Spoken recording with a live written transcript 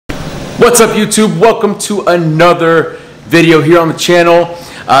What's up, YouTube? Welcome to another video here on the channel.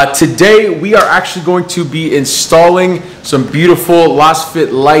 Today we are actually going to be installing some beautiful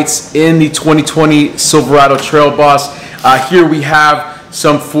LASFIT lights in the 2020 Silverado Trail Boss. Here we have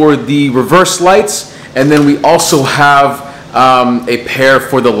some for the reverse lights, and then we also have a pair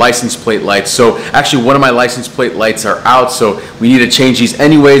for the license plate lights. So actually one of my license plate lights are out, so we need to change these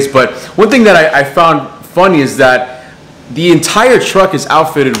anyways. But one thing that I found funny is that the entire truck is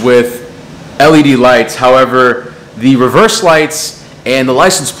outfitted with LED lights. However, the reverse lights and the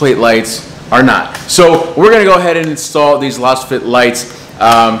license plate lights are not. So we're going to go ahead and install these LASFIT lights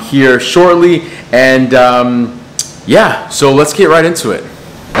here shortly. And yeah, so let's get right into it.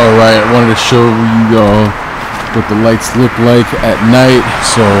 All right, I wanted to show you what the lights look like at night.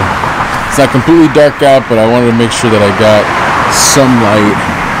 So it's not completely dark out, but I wanted to make sure that I got some light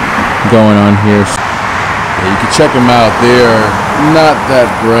going on here. Yeah, you can check them out. They are not that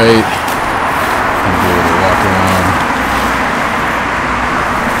bright. Walk around.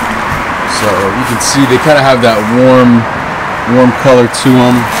 So you can see they kind of have that warm color to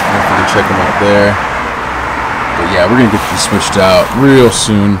them. I don't know if you can check them out there. But yeah, we're gonna get these switched out real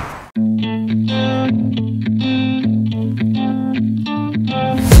soon.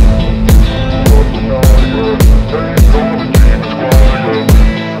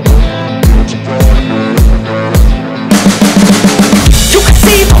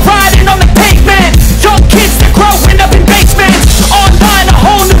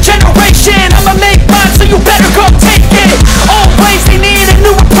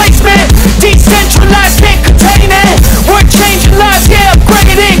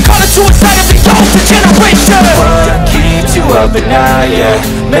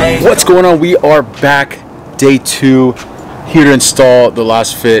 What's going on? We are back, day 2, here to install the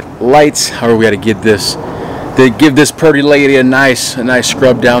LASFIT lights. However, we got to give this pretty lady a nice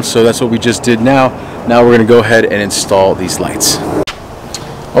scrub down. So that's what we just did. Now we're gonna go ahead and install these lights.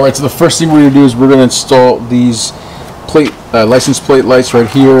 All right. So the first thing we're gonna do is we're gonna install these license plate lights right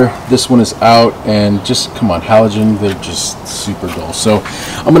here. This one is out, and just come on, halogen. They're just super dull. So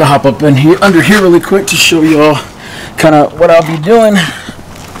I'm gonna hop up in here under here really quick to show you all kind of what I'll be doing.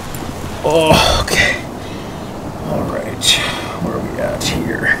 Oh, okay. All right. Where are we at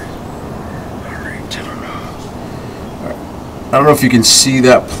here? All right. I don't know. All right. I don't know if you can see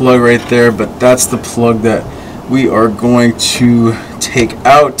that plug right there, but that's the plug that we are going to take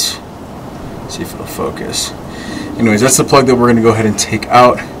out. Let's see if it'll focus. Anyways, that's the plug that we're going to go ahead and take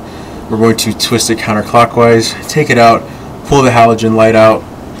out. We're going to twist it counterclockwise, take it out, pull the halogen light out,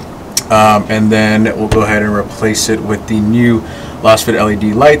 and then we'll go ahead and replace it with the new LASFIT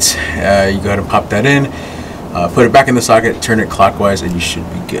LED lights. You go ahead and pop that in, put it back in the socket, turn it clockwise, and you should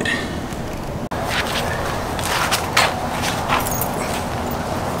be good.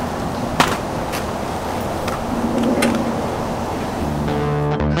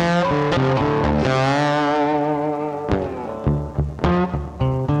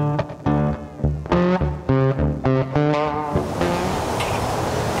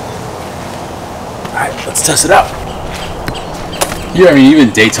 Let's test it out. Yeah, I mean,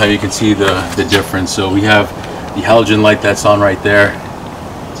 even daytime you can see the difference. So we have the halogen light that's on right there,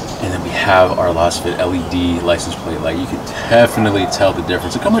 and then we have our LASFIT LED license plate light. You can definitely tell the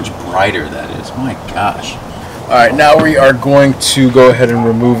difference. Look how much brighter that is. My gosh. All right, now we are going to go ahead and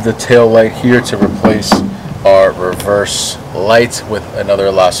remove the tail light here to replace our reverse light with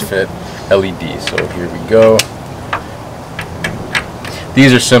another LASFIT LED. So here we go.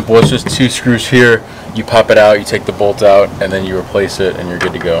 These are simple. It's just 2 screws here. You pop it out, you take the bolt out, and then you replace it, and you're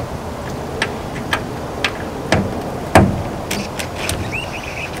good to go.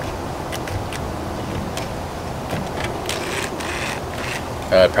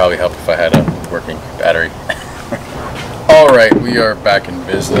 It'd probably help if I had a working battery. Alright, we are back in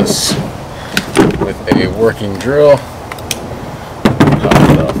business with a working drill.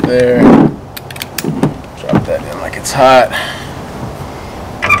 Pop it off there. Drop that in like it's hot.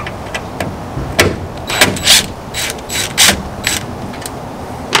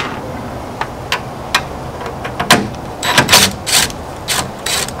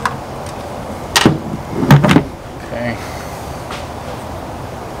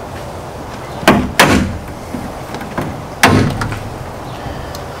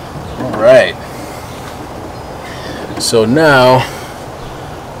 Right. So now,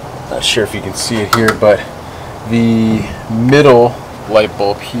 not sure if you can see it here, but the middle light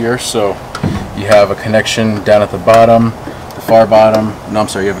bulb here, so you have a connection down at the bottom, the far bottom. No, I'm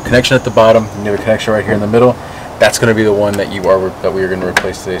sorry, you have a connection at the bottom, and you have a connection right here in the middle. That's going to be the one that we are going to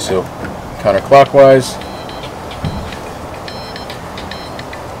replace today. So counterclockwise.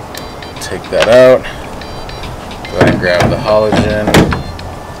 take that out. Go ahead and grab the halogen.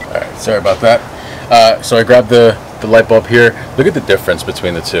 Alright, sorry about that. So I grabbed the light bulb here. Look at the difference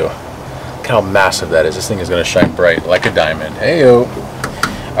between the two. Look how massive that is. This thing is going to shine bright like a diamond. Hey-o.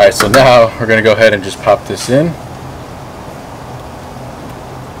 Alright, so now we're going to go ahead and just pop this in.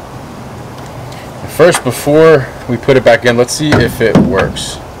 First, before we put it back in, let's see if it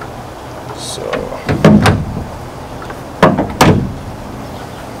works. So,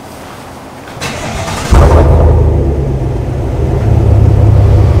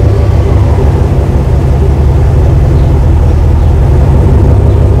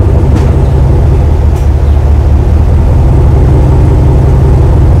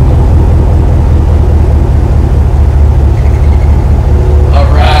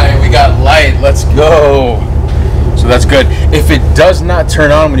 let's go. So that's good. If it does not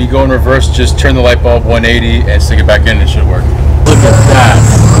turn on when you go in reverse, just turn the light bulb 180 and stick it back in and it should work. Look at that.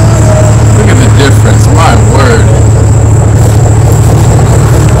 Look at the difference. My word.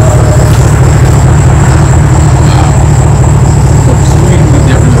 Wow. Completely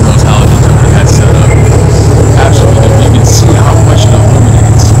different than those halogens I had set up. Absolutely. You can see how much it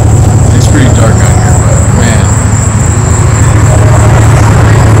illuminates. It's pretty dark out here, but man.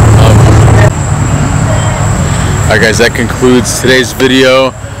 Alright guys, that concludes today's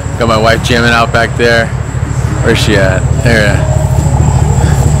video. Got my wife jamming out back there. Where's she at? There.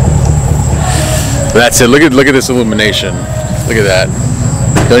 But that's it. Look at this illumination. Look at that.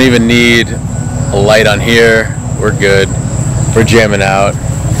 Don't even need a light on here. We're good. We're jamming out.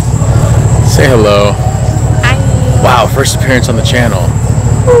 Say hello. Hi. Wow, first appearance on the channel.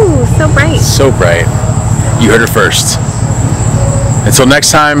 Ooh, so bright. So bright. You heard it first. Until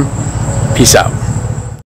next time, peace out.